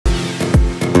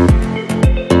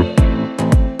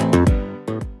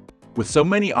With so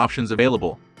many options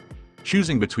available,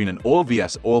 choosing between an oil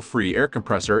vs oil-free air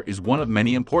compressor is one of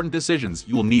many important decisions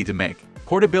you will need to make.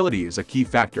 Portability is a key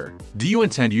factor. Do you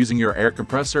intend using your air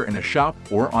compressor in a shop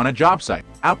or on a job site?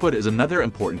 Output is another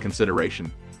important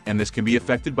consideration, and this can be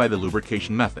affected by the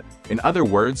lubrication method. In other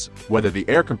words, whether the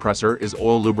air compressor is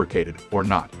oil lubricated or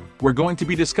not. We're going to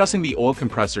be discussing the oil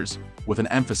compressors with an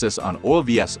emphasis on oil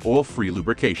vs oil-free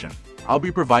lubrication. I'll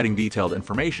be providing detailed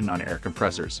information on air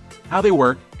compressors. How they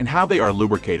work and how they are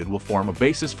lubricated will form a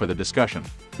basis for the discussion.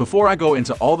 Before I go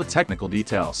into all the technical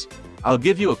details, I'll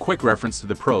give you a quick reference to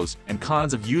the pros and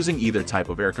cons of using either type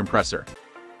of air compressor.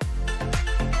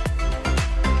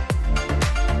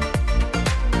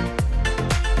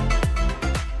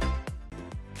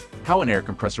 How an air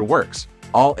compressor works.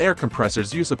 All air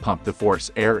compressors use a pump to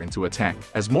force air into a tank.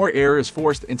 As more air is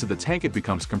forced into the tank, it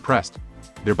becomes compressed,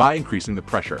 thereby increasing the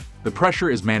pressure. The pressure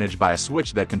is managed by a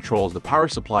switch that controls the power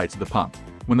supply to the pump.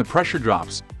 When the pressure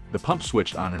drops, the pump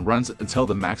switched on and runs until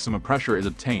the maximum pressure is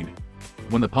obtained,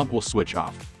 when the pump will switch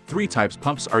off. 3 types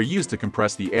pumps are used to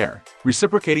compress the air.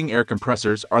 Reciprocating air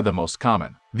compressors are the most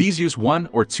common. These use 1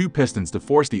 or 2 pistons to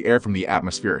force the air from the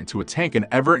atmosphere into a tank in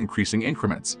ever-increasing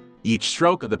increments. Each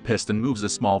stroke of the piston moves a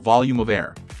small volume of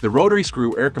air. The rotary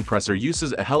screw air compressor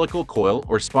uses a helical coil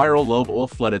or spiral lobe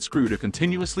oil-flooded screw to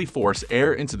continuously force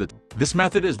air into the tank. This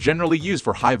method is generally used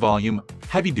for high-volume,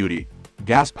 heavy-duty,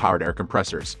 gas-powered air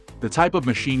compressors, the type of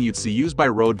machine you'd see used by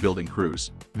road-building crews.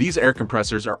 These air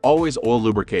compressors are always oil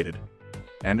lubricated,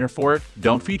 and therefore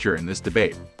don't feature in this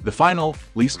debate. The final,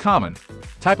 least common,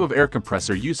 type of air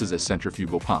compressor uses a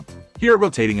centrifugal pump. Here, a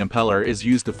rotating impeller is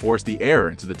used to force the air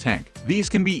into the tank. These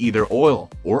can be either oil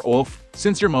or oil.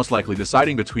 Since you're most likely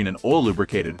deciding between an oil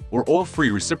lubricated or oil-free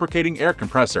reciprocating air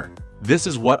compressor, this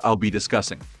is what I'll be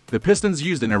discussing. The pistons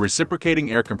used in a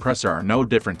reciprocating air compressor are no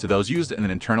different to those used in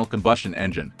an internal combustion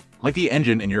engine, like the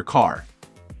engine in your car.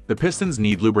 The pistons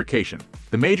need lubrication,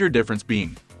 the major difference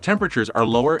being temperatures are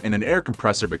lower in an air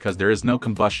compressor because there is no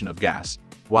combustion of gas.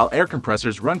 While air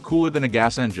compressors run cooler than a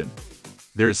gas engine,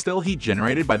 there is still heat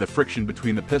generated by the friction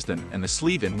between the piston and the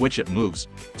sleeve in which it moves.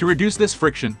 To reduce this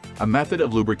friction, a method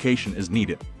of lubrication is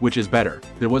needed. Which is better?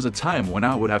 There was a time when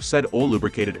I would have said oil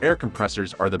lubricated air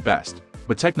compressors are the best,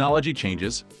 but technology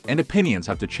changes, and opinions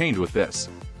have to change with this.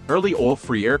 Early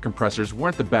oil-free air compressors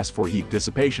weren't the best for heat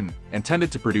dissipation and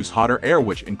tended to produce hotter air,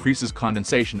 which increases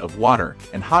condensation of water,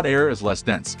 and hot air is less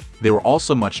dense. They were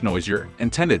also much noisier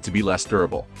and tended to be less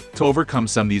durable. To overcome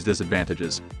some of these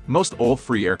disadvantages, most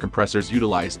oil-free air compressors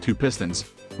utilize 2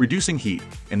 pistons, reducing heat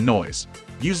and noise.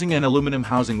 Using an aluminum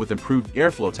housing with improved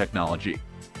airflow technology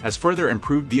has further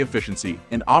improved the efficiency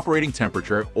and operating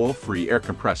temperature of oil-free air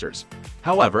compressors.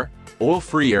 However,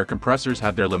 oil-free air compressors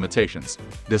have their limitations.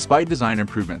 Despite design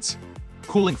improvements,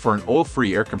 cooling for an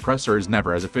oil-free air compressor is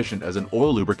never as efficient as an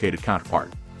oil-lubricated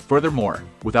counterpart. Furthermore,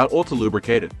 without oil to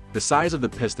lubricate it, the size of the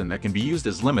piston that can be used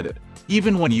is limited.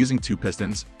 Even when using 2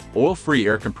 pistons, oil-free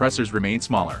air compressors remain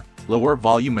smaller, lower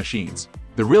volume machines.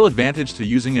 The real advantage to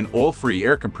using an oil-free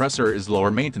air compressor is lower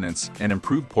maintenance and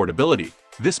improved portability.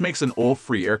 This makes an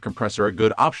oil-free air compressor a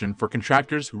good option for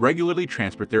contractors who regularly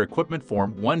transport their equipment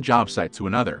from one job site to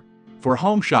another. For a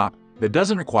home shop that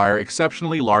doesn't require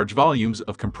exceptionally large volumes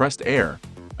of compressed air,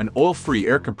 an oil-free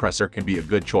air compressor can be a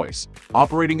good choice.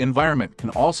 Operating environment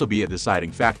can also be a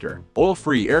deciding factor.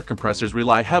 Oil-free air compressors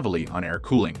rely heavily on air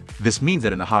cooling. This means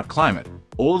that in a hot climate,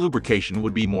 oil lubrication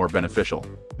would be more beneficial.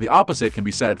 The opposite can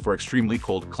be said for extremely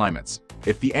cold climates.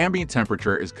 If the ambient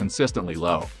temperature is consistently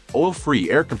low,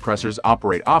 oil-free air compressors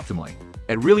operate optimally.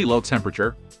 At really low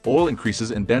temperature, oil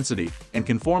increases in density and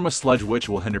can form a sludge which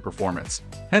will hinder performance.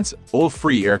 Hence,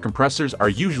 oil-free air compressors are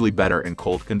usually better in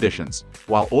cold conditions,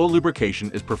 while oil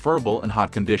lubrication is preferable in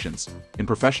hot conditions. In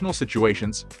professional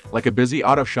situations, like a busy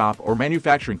auto shop or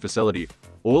manufacturing facility,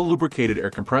 oil lubricated air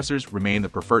compressors remain the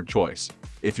preferred choice.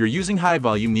 If you're using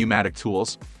high-volume pneumatic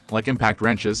tools, like impact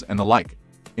wrenches and the like,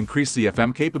 increased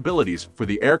CFM capabilities for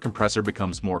the air compressor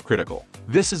becomes more critical.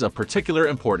 This is of particular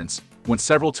importance when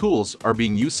several tools are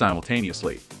being used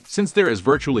simultaneously. Since there is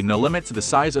virtually no limit to the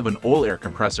size of an oil air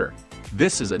compressor,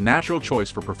 this is a natural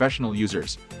choice for professional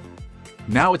users.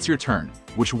 Now it's your turn.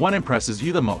 Which one impresses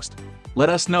you the most? Let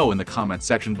us know in the comment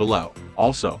section below.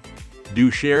 Also,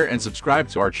 do share and subscribe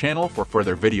to our channel for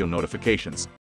further video notifications.